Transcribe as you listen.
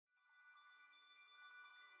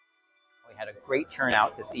had a great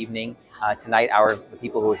turnout this evening. Tonight, the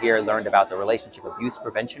people who are here learned about the Relationship Abuse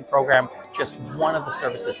Prevention Program, just one of the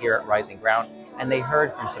services here at Rising Ground. And they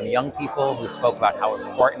heard from some young people who spoke about how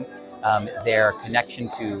important their connection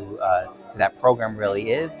to that program really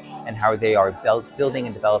is, and how they are building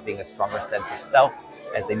and developing a stronger sense of self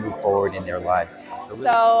as they move forward in their lives.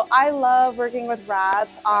 So I love working with RAPP.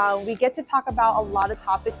 We get to talk about a lot of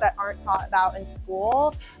topics that aren't taught about in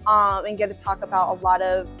school, and get to talk about a lot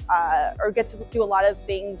of, or get to do a lot of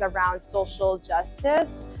things around social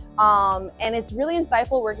justice. And it's really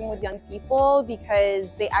insightful working with young people because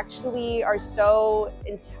they actually are so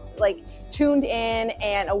tuned in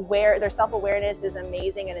and aware. Their self-awareness is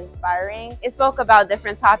amazing and inspiring. It spoke about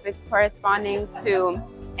different topics corresponding to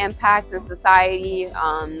impacts in society,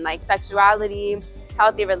 like sexuality,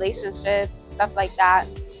 healthy relationships, stuff like that.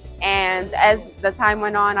 And as the time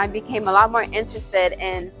went on, I became a lot more interested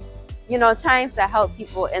in, trying to help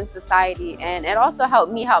people in society. And it also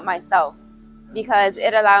helped me help myself because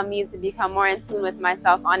it allowed me to become more in tune with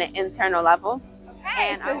myself on an internal level.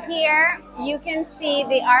 Okay, so here you can see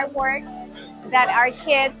the artwork that our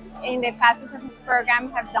kids in the Passage of program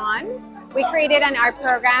have done. We created an art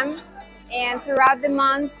program, and throughout the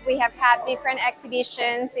months we have had different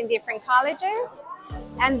exhibitions in different colleges.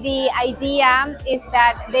 And the idea is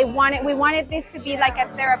that we wanted this to be like a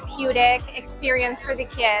therapeutic experience for the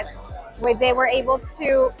kids, where they were able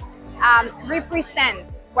to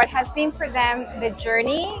represent what has been for them the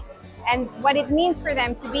journey and what it means for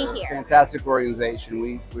them to be here. Fantastic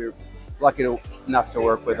organization. We're lucky enough to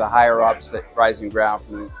work with the higher ups at Rising Ground,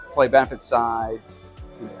 from the employee benefits side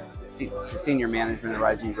to senior management at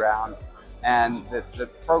Rising Ground. And the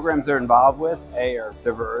programs they're involved with, A, are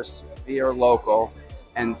diverse, B, are local,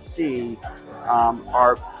 and C,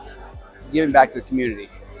 are giving back to the community.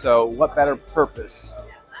 So what better purpose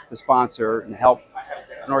to sponsor and help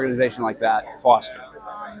an organization like that foster?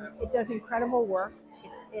 It does incredible work.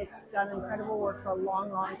 It's done incredible work for a long,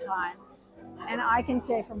 long time. And I can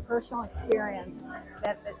say from personal experience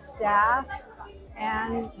that the staff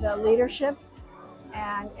and the leadership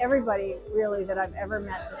and everybody really that I've ever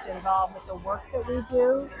met that's involved with the work that we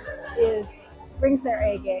do brings their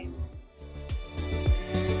A game.